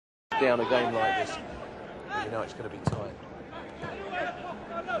down a game like this, you know it's going to be tight.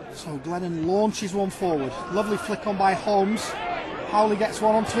 So Glennon launches one forward. Lovely flick on by Holmes. Howley gets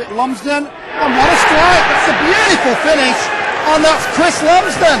one onto it. Lumsden. And what a strike! That's a beautiful finish. And that's Chris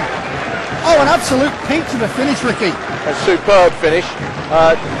Lumsden. Oh, an absolute peach of a finish, Ricky. A superb finish.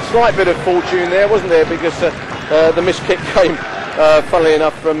 Slight bit of fortune there, wasn't there? Because the miss kick came, funnily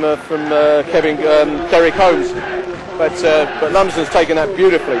enough, from Derek Holmes. But Lumsden's taken that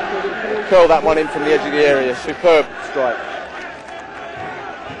beautifully. Curled that one in from the edge of the area. Superb strike.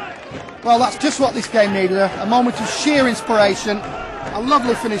 Well, that's just what this game needed, a moment of sheer inspiration, a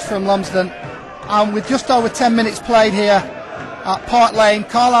lovely finish from Lumsden, and with just over 10 minutes played here at Park Lane,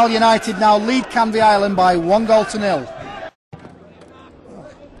 Carlisle United now lead Canvey Island by 1-0.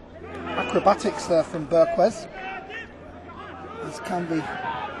 Acrobatics there from Berquez. As Canvey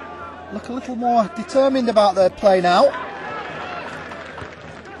look a little more determined about their play now.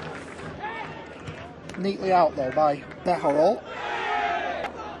 Neatly out though by Beharol.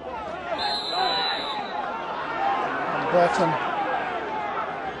 Burton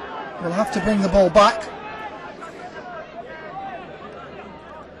will have to bring the ball back.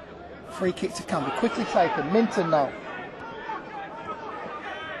 Free kick to Canvey, quickly taken. Minton now.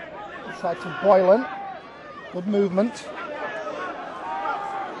 Inside to Boylan. Good movement.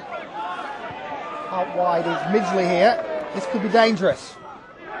 Out wide is Midgley here. This could be dangerous.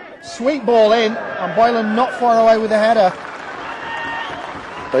 Sweet ball in, and Boylan not far away with a header.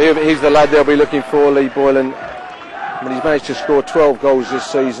 So he's the lad they'll be looking for, Lee Boylan. I mean, he's managed to score 12 goals this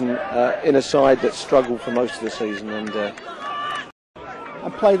season in a side that struggled for most of the season, and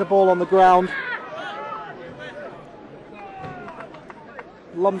play the ball on the ground.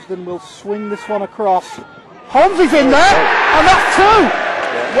 Lumsden will swing this one across. Holmes is in there, and that's two.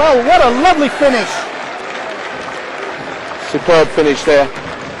 Yeah. Well, what a lovely finish. Superb finish there.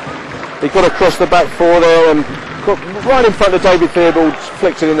 He got across the back four there and got right in front of David Theobald,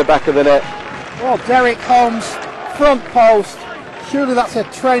 flicked it in the back of the net. Well, Derek Holmes, front post. Surely that's a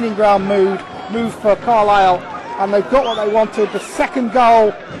training ground move for Carlisle, and they've got what they wanted. The second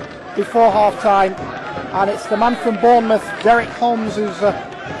goal before half time, and it's the man from Bournemouth, Derek Holmes, who's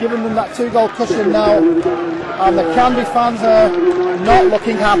given them that 2-goal cushion now, and the Canvey fans are not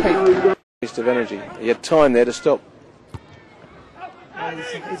looking happy. Waste of energy. He had time there to stop.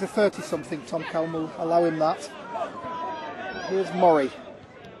 He's a 30-something. Tom Calm will allow him that. Here's Murray.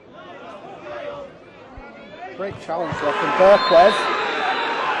 Great challenge there from Berquez.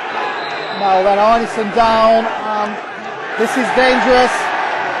 Now then, Arneson down, and this is dangerous.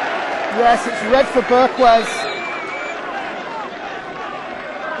 Yes, it's red for Berquez.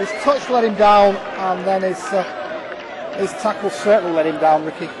 His touch let him down, and then his tackle certainly let him down,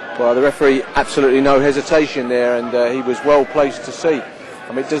 Ricky. Well, the referee, absolutely no hesitation there, and he was well placed to see.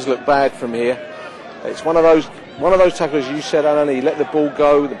 I mean, it does look bad from here. It's one of those tackles you said, Alan. He let the ball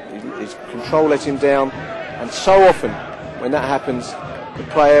go, his control let him down, and so often when that happens, the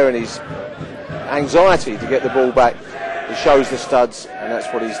player and his anxiety to get the ball back, he shows the studs, and that's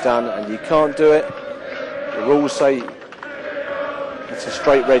what he's done. And you can't do it. The rules say it's a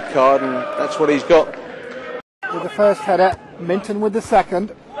straight red card, and that's what he's got. With the first header, Minton with the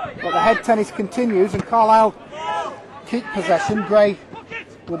second, but the head tennis continues, and Carlisle keep possession. Gray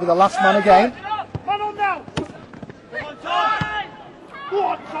will be the last man again.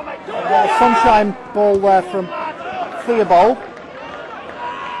 A sunshine ball there from Theobald.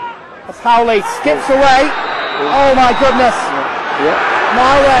 As Howley skips away. Oh my goodness.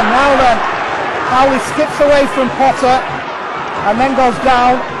 Now then. Howley skips away from Potter and then goes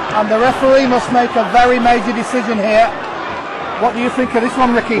down, and the referee must make a very major decision here. What do you think of this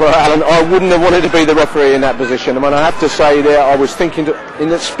one, Ricky? Well, Alan, I wouldn't have wanted to be the referee in that position. I mean, I have to say there, I was thinking in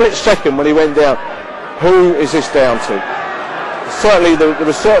that split second when he went down, who is this down to? Certainly, there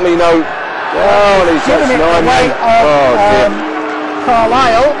was certainly no. Oh, he's given it away of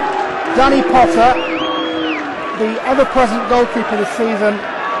Carlisle. Danny Potter, the ever-present goalkeeper this season,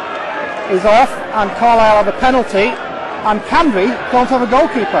 is off, and Carlisle have a penalty, and Canvey don't have a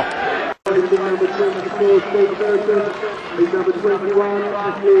goalkeeper.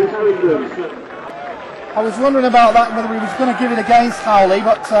 I was wondering about that, whether he was going to give it against Howley,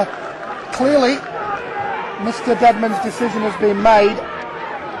 but clearly Mr. Deadman's decision has been made,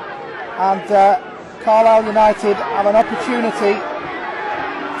 and Carlisle United have an opportunity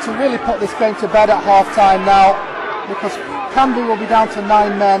to really put this game to bed at half time now, because Canvey will be down to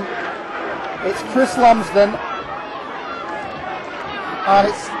 9 men. It's Chris Lumsden and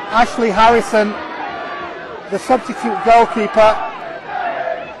it's Ashley Harrison, the substitute goalkeeper.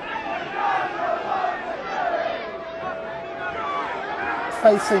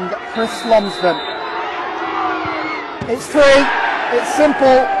 facing Chris Lumsden. It's 3, it's simple,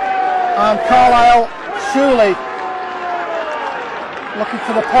 and Carlisle surely looking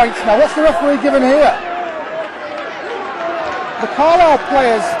for the points now. What's the referee given here? The Carlisle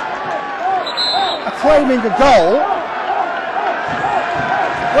players are claiming a goal.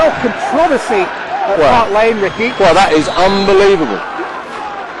 Well, controversy at Park Lane, Ricky. Well, that is unbelievable.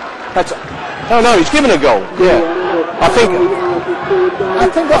 No, he's given a goal. Yeah, I think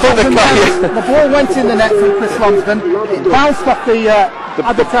the ball went in the net from Chris Lumsden. It bounced off the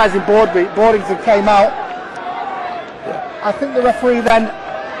advertising boardings and came out. Yeah. I think the referee then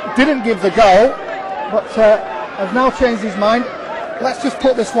didn't give the goal, but has now changed his mind. Let's just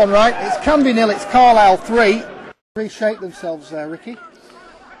put this one right. It's Canvey 0, it's Carlisle 3. Reshape themselves there, Ricky.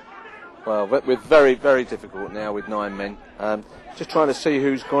 Well, we're very, very difficult now with 9 men. Just trying to see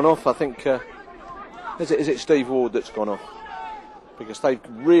who's gone off. I think is it Steve Ward that's gone off? Because they've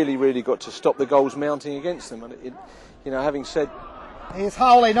really, really got to stop the goals mounting against them. And having said, here's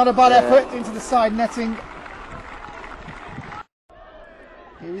Howley, not a bad effort into the side netting.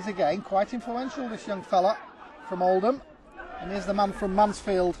 Here he is again, quite influential, this young fella from Oldham. And here's the man from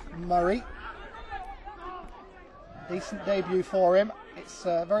Mansfield, Murray. Decent debut for him. It's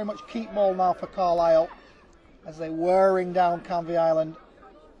very much keep ball now for Carlisle as they're whirring down Canvey Island.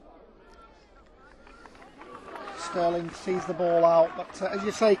 Sterling sees the ball out, but as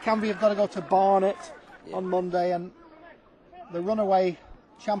you say, Canvey have got to go to Barnet on Monday, and the runaway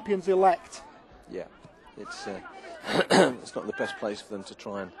champions elect. Yeah, it's it's not the best place for them to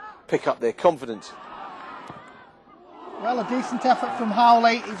try and pick up their confidence. Well, a decent effort from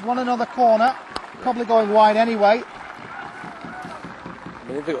Howley. He's won another corner, probably going wide anyway. I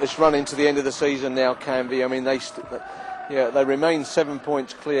mean, they've got this run into the end of the season now, Canvey. I mean, they remain 7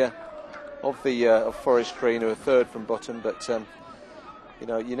 points clear of the of Forest Green, who are third from bottom. But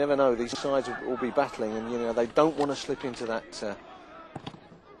you never know; these sides will be battling, and they don't want to slip into that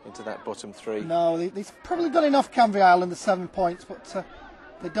bottom 3. No, they've probably done enough, Canvey Island, the 7 points, but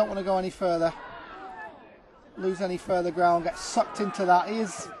they don't want to go any further. Lose any further ground, get sucked into that.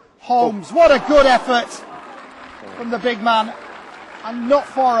 Here's Holmes. Oh. What a good effort from the big man, and not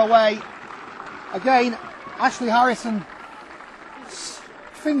far away. Again, Ashley Harrison,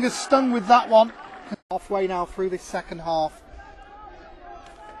 fingers stung with that one. Halfway now through this second half.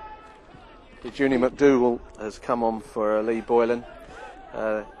 Junie McDougall has come on for Lee Boylan.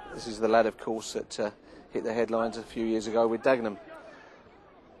 This is the lad, of course, that hit the headlines a few years ago with Dagenham,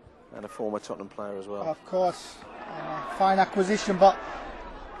 and a former Tottenham player as well. Of course, fine acquisition, but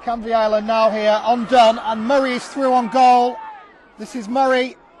Canvey Island now here undone, and Murray is through on goal. This is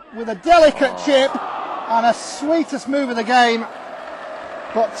Murray with a delicate chip and a sweetest move of the game,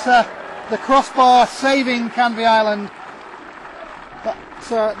 but the crossbar saving Canvey Island.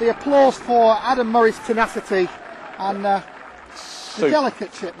 But the applause for Adam Murray's tenacity and the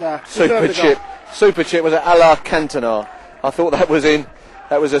delicate chip there. Super chip was it a la Cantona. I thought that was in.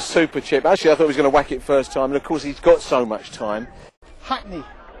 That was a super chip. Actually, I thought he was going to whack it first time, and of course he's got so much time. Hackney,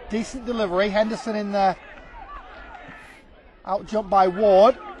 decent delivery. Henderson in there, out jumped by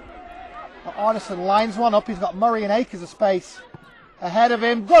Ward. Arneson lines one up. He's got Murray and acres of space ahead of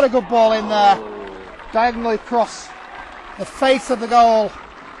him. Got a good ball in there, diagonally across the face of the goal.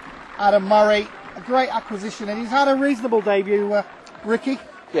 Adam Murray, a great acquisition, and he's had a reasonable debut, Ricky.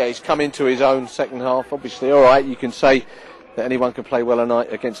 Yeah, he's come into his own second half. Obviously, all right, you can say that anyone can play well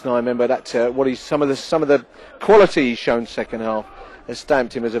against 9 men, but that's some of the quality he's shown second half has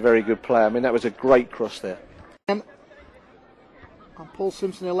stamped him as a very good player. I mean, that was a great cross there. And Paul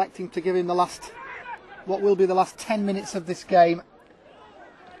Simpson electing to give him what will be the last 10 minutes of this game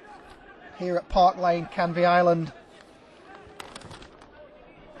here at Park Lane, Canvey Island.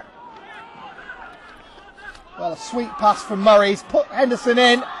 Well, a sweet pass from Murray. He's put Henderson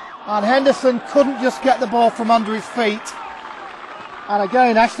in, and Henderson couldn't just get the ball from under his feet. And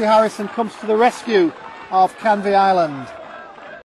again, Ashley Harrison comes to the rescue of Canvey Island.